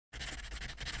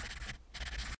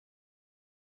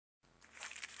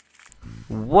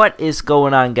What is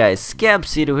going on, guys?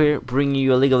 Scabcedo here, bringing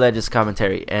you a League of Legends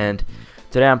commentary, and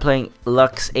today I'm playing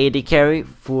Lux AD carry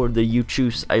for the You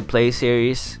Choose I Play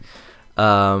series.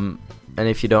 And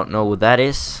if you don't know what that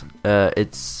is,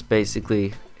 it's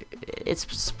basically,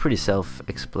 it's pretty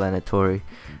self-explanatory,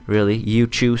 really. You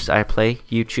choose I play,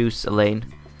 you choose a lane,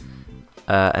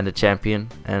 and a champion,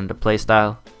 and a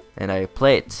playstyle, and I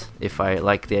play it if I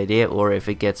like the idea or if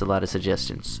it gets a lot of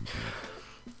suggestions.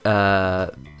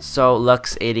 So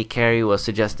Lux AD carry was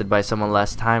suggested by someone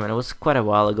last time, and it was quite a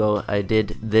while ago I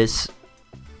did this.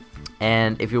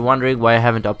 And if you're wondering why I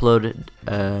haven't uploaded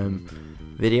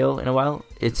video in a while,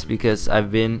 it's because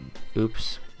I've been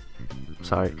it's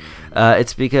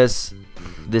because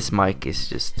this mic is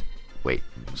just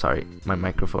my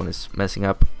microphone is messing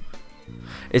up.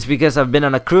 It's because I've been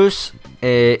on a cruise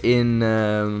in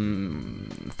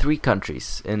 3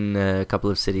 countries, in a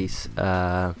couple of cities.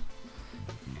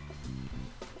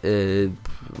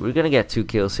 We're gonna get 2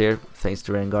 kills here thanks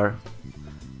to Rengar.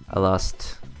 I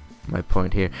lost my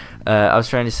point here. I was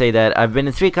trying to say that I've been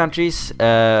in 3 countries,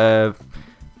 and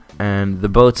the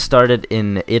boat started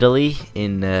in Italy,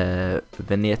 in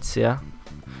Venezia,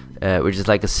 which is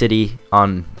like a city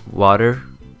on water.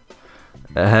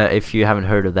 If you haven't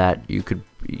heard of that, you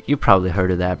probably heard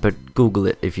of that, but Google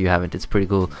it if you haven't. It's pretty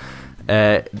cool.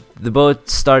 The boat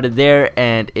started there,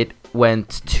 and it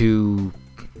went to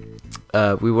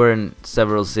we were in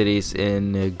several cities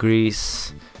in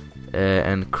Greece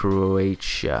and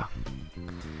Croatia,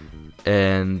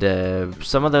 and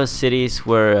some of those cities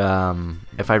were,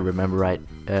 if I remember right,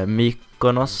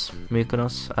 Mykonos.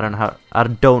 I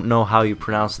don't know how you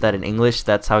pronounce that in English.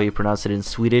 That's how you pronounce it in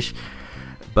Swedish.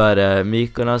 But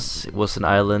Mykonos was an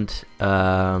island,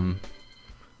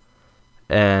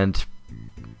 and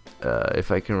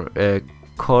if I can,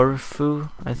 Corfu,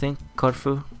 I think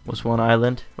Corfu was one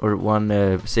island or one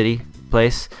city,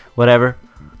 place, whatever.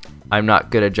 I'm not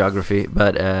good at geography,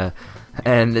 but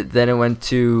and then it went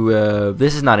to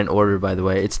this is not in order, by the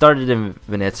way. It started in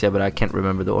Venezia, but I can't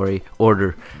remember the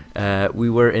order. We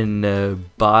were in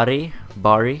Bari,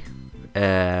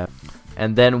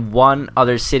 and then one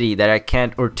other city that I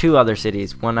can't, or 2 other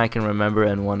cities, one I can remember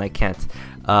and one I can't.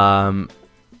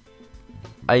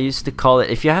 I used to call it,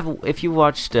 if you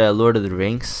watched Lord of the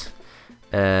Rings,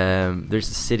 there's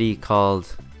a city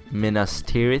called Minas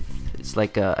Tirith. It's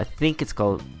like I think it's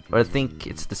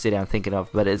the city I'm thinking of,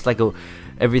 but it's like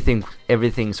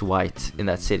everything's white in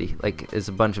that city. Like there's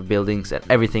a bunch of buildings and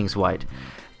everything's white,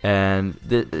 and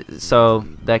so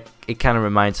that it kind of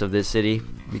reminds of this city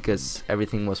because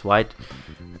everything was white.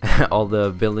 All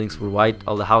the buildings were white,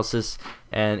 all the houses,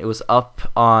 and it was up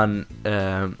on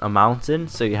a mountain,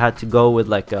 so you had to go with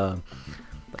like a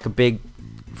big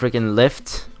freaking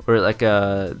lift, or like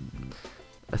a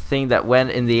thing that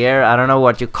went in the air. I don't know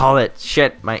what you call it.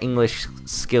 Shit, my English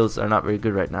skills are not very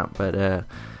good right now, but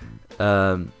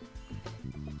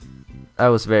I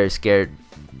was very scared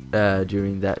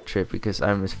during that trip because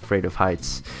I'm afraid of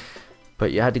heights.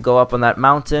 But you had to go up on that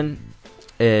mountain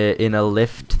in a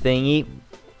lift thingy,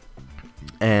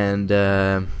 and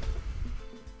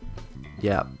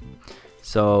yeah,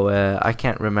 so I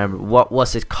can't remember what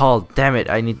was it called. Damn it,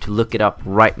 I need to look it up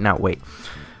right now. Wait,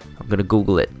 I'm gonna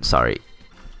Google it. Sorry.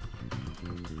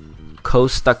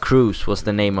 Costa Cruz was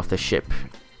the name of the ship.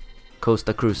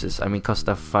 Costa Cruises, I mean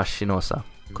Costa Fascinosa.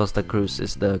 Costa Cruz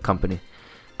is the company.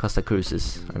 Costa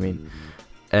Cruises, I mean.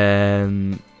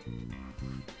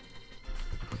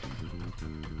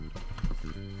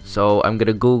 So I'm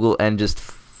gonna Google and just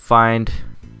find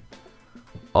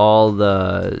all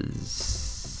the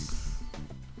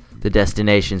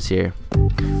destinations here.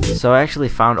 So I actually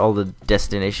found all the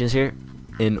destinations here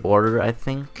in order, I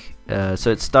think.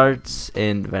 So it starts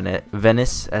in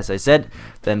Venice, as I said,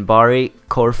 then Bari,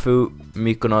 Corfu,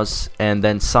 Mykonos, and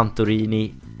then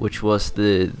Santorini, which was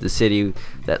the city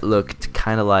that looked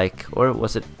kind of like, or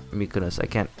was it Mykonos? I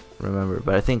can't remember,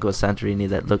 but I think it was Santorini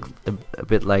that looked a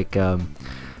bit like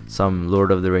some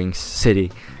Lord of the Rings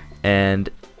city. And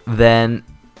then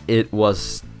it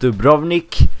was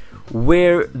Dubrovnik,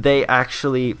 where they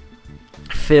actually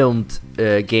filmed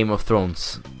Game of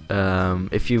Thrones.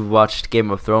 If you've watched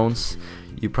Game of Thrones,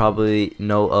 you probably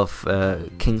know of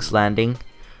King's Landing,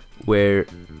 where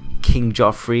King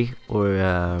Joffrey, or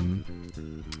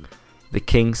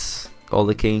all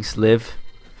the kings live,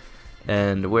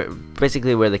 and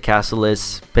basically where the castle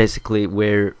is, basically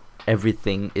where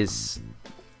everything is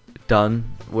done,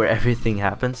 where everything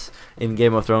happens in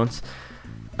Game of Thrones.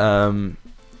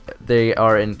 They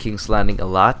are in King's Landing a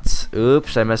lot.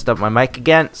 Oops, I messed up my mic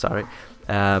again. Sorry.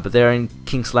 But they're in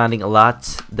King's Landing a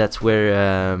lot. That's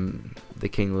where the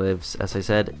king lives, as I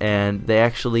said, and they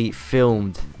actually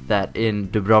filmed that in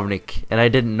Dubrovnik, and I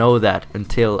didn't know that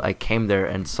until I came there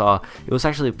and saw. It was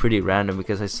actually pretty random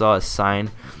because I saw a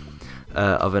sign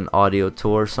of an audio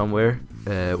tour somewhere,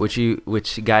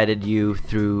 which guided you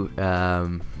through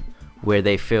where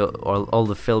they film all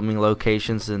the filming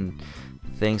locations and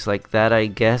things like that, I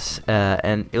guess.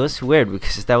 And it was weird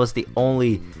because that was the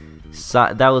only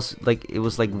that was like, it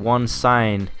was like one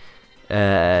sign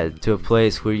to a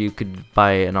place where you could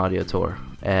buy an audio tour,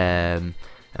 and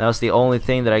that was the only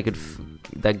thing that I could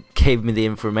that gave me the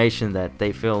information that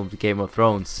they filmed Game of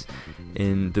Thrones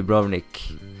in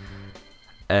Dubrovnik.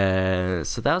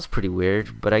 So that was pretty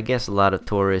weird, but I guess a lot of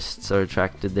tourists are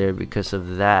attracted there because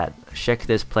of that. Check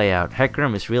this play out.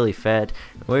 Hecarim is really fed.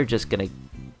 We're just gonna,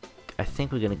 I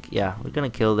think we're gonna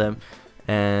kill them.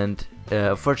 And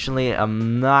unfortunately,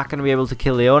 I'm not gonna be able to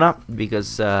kill Leona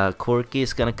because Corky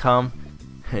is gonna come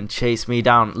and chase me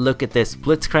down. Look at this.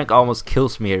 Blitzcrank almost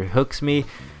kills me here. Hooks me,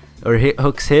 or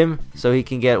hooks him, so he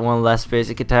can get one less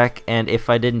basic attack. And if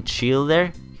I didn't shield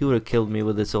there, he would have killed me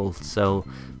with his ult. So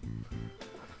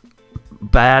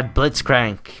bad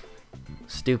Blitzcrank.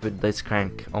 Stupid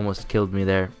Blitzcrank almost killed me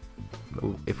there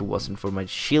if it wasn't for my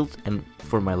shield and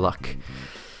for my luck.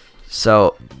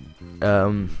 So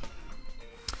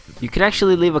you can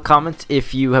actually leave a comment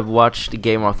if you have watched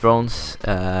Game of Thrones,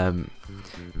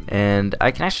 and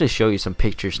I can actually show you some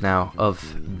pictures now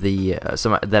of the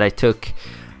some that I took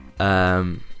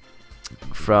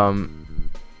from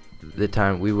the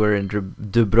time we were in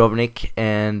Dubrovnik,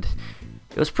 and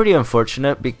it was pretty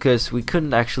unfortunate because we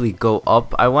couldn't actually go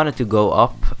up. I wanted to go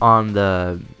up on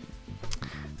the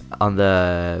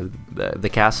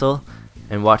castle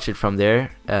and watch it from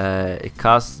there. It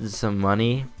cost some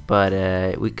money, but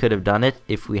we could have done it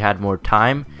if we had more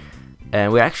time,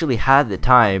 and we actually had the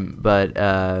time. But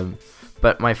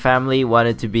my family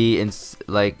wanted to be in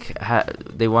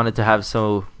they wanted to have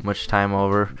so much time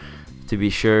over to be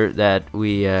sure that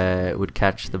we would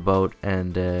catch the boat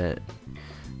and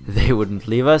they wouldn't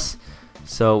leave us.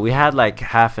 So we had like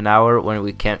half an hour when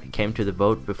we came to the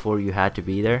boat before you had to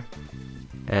be there.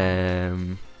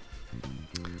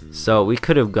 So we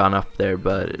could have gone up there,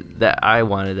 but I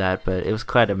wanted that, but it was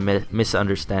quite a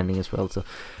misunderstanding as well. So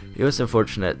it was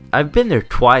unfortunate. I've been there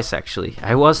twice actually.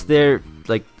 I was there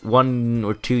like 1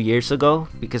 or 2 years ago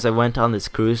because I went on this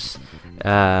cruise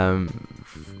a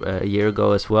year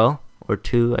ago as well, or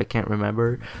 2, I can't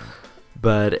remember.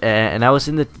 But and I was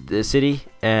in the city,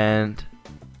 and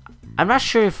I'm not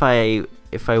sure if I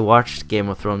watched Game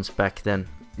of Thrones back then,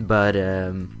 but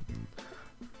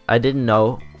I didn't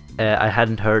know. I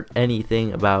hadn't heard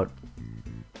anything about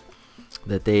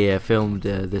that they filmed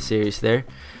the series there,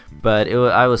 but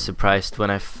I was surprised when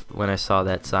I saw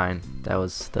that sign. That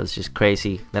was just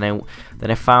crazy. Then I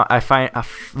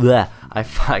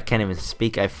can't even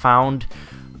speak. I found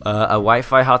a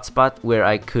Wi-Fi hotspot where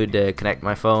I could connect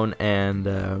my phone and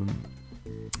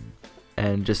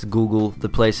just Google the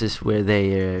places where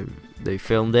they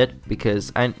filmed it,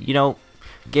 because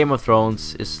Game of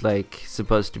Thrones is like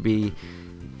supposed to be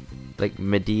like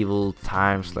medieval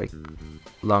times, like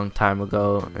long time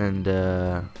ago, and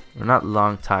or not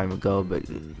long time ago, but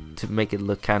to make it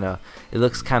look it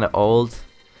looks kind of old.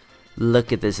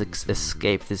 Look at this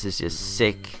escape. This is just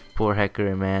sick. Poor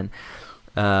Hecarim, man.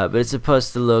 But it's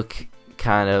supposed to look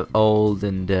kind of old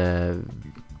and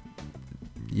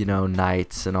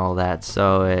knights and all that.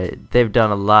 So they've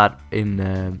done a lot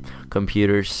in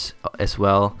computers as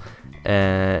well,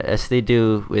 as they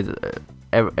do with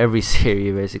every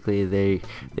series. Basically,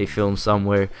 they film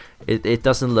somewhere. It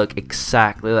doesn't look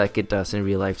exactly like it does in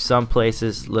real life. Some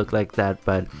places look like that,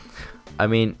 but I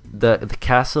mean the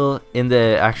castle in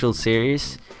the actual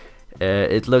series,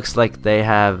 it looks like they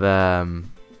have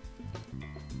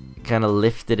kind of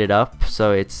lifted it up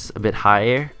so it's a bit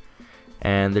higher,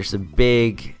 and there's a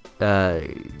big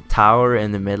tower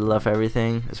in the middle of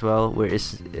everything as well,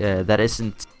 which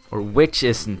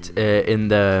isn't in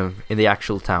the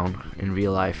actual town in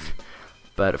real life.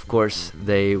 But of course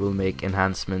they will make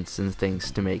enhancements and things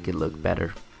to make it look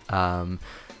better.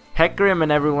 Hecarim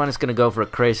and everyone is gonna go for a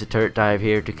crazy turret dive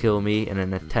here to kill me in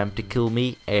an attempt to kill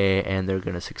me, and they're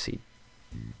gonna succeed.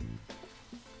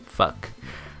 Fuck.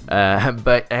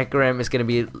 But Hecarim is gonna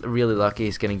be really lucky.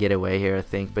 He's gonna get away here, I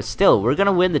think. But still, we're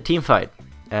gonna win the team fight.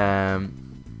 And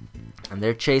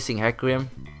they're chasing Hecarim.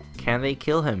 Can they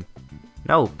kill him?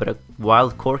 No, but a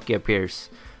wild Corky appears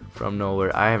from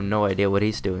nowhere. I have no idea what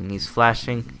he's doing. He's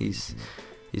flashing. He's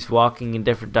walking in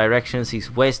different directions.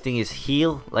 He's wasting his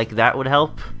heal. Like that would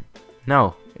help?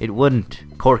 No, it wouldn't.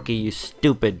 Corky, you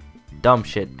stupid dumb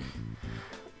shit.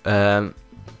 In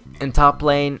top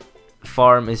lane,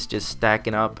 farm is just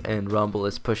stacking up and Rumble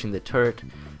is pushing the turret.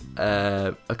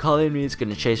 Akali and me is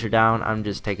gonna chase her down. I'm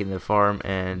just taking the farm,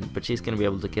 but she's gonna be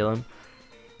able to kill him.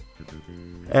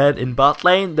 And in bot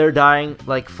lane, they're dying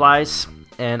like flies,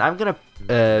 and I'm gonna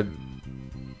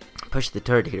push the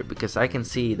turret here because I can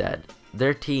see that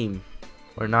their team,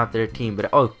 or not their team, but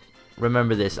oh,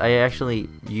 remember this, I actually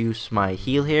use my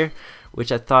heal here,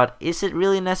 which I thought, is it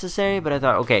really necessary? But I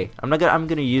thought, okay, I'm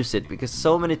gonna use it because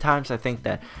so many times I think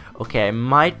that, okay, I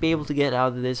might be able to get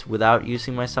out of this without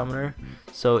using my summoner,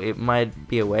 so it might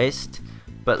be a waste.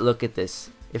 But look at this,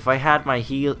 if I had my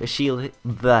heal,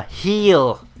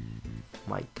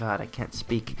 my god, I can't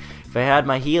speak. If I had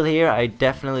my heal here, I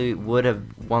definitely would have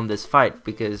won this fight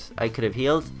because I could have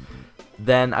healed.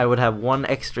 Then I would have 1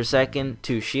 extra second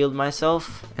to shield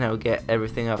myself, and I would get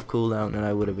everything off cooldown, and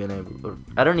I would have been able.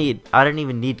 I don't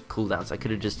even need cooldowns. I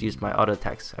could have just used my auto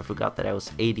attacks. I forgot that I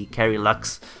was AD carry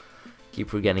Lux. Keep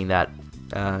forgetting that.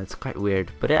 It's quite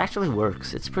weird, but it actually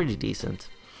works. It's pretty decent.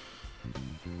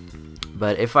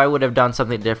 But if I would have done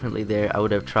something differently there, I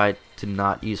would have tried to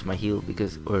not use my heal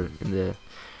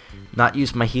not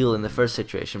use my heal in the first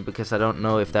situation, because I don't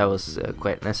know if that was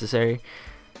quite necessary.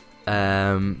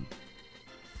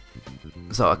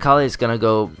 So Akali is gonna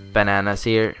go bananas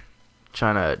here,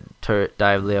 trying to turret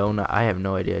dive Leona. I have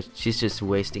no idea. She's just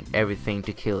wasting everything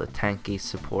to kill a tanky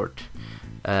support.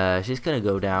 She's gonna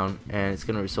go down, and it's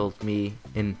gonna result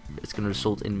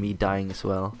in me dying as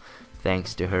well,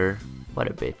 thanks to her. What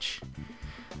a bitch.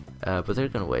 But they're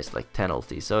gonna waste like 10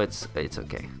 ultis, so it's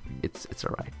okay. It's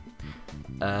alright.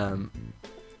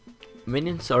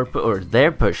 Minions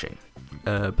they're pushing,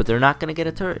 but they're not gonna get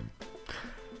a turret,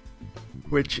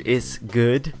 which is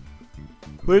good.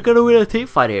 We're gonna win a team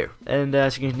fight here, and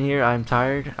as you can hear, I'm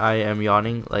tired. I am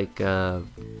yawning like a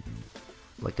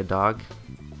dog.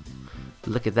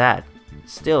 Look at that.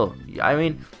 Still, I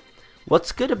mean,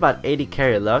 what's good about AD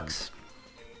carry Lux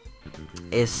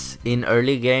is in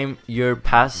early game your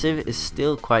passive is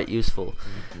still quite useful.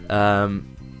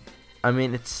 I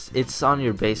mean, it's on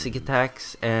your basic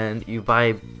attacks, and you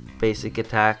buy basic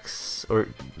attacks, or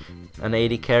an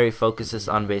AD carry focuses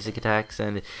on basic attacks,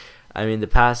 and I mean the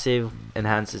passive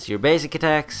enhances your basic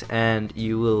attacks, and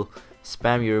you will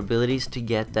spam your abilities to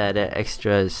get that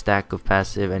extra stack of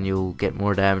passive, and you'll get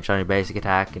more damage on your basic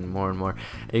attack and more.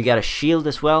 And you got a shield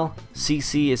as well.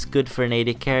 CC is good for an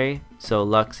AD carry, so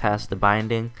Lux has the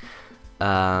binding.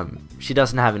 She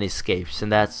doesn't have any escapes,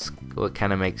 and that's what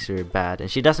kind of makes her bad, and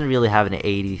she doesn't really have any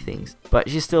AD things, but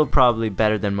she's still probably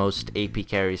better than most AP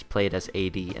carries played as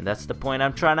AD, and that's the point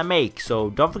I'm trying to make. So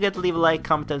don't forget to leave a like,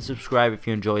 comment, and subscribe if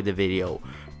you enjoyed the video.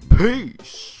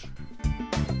 Peace.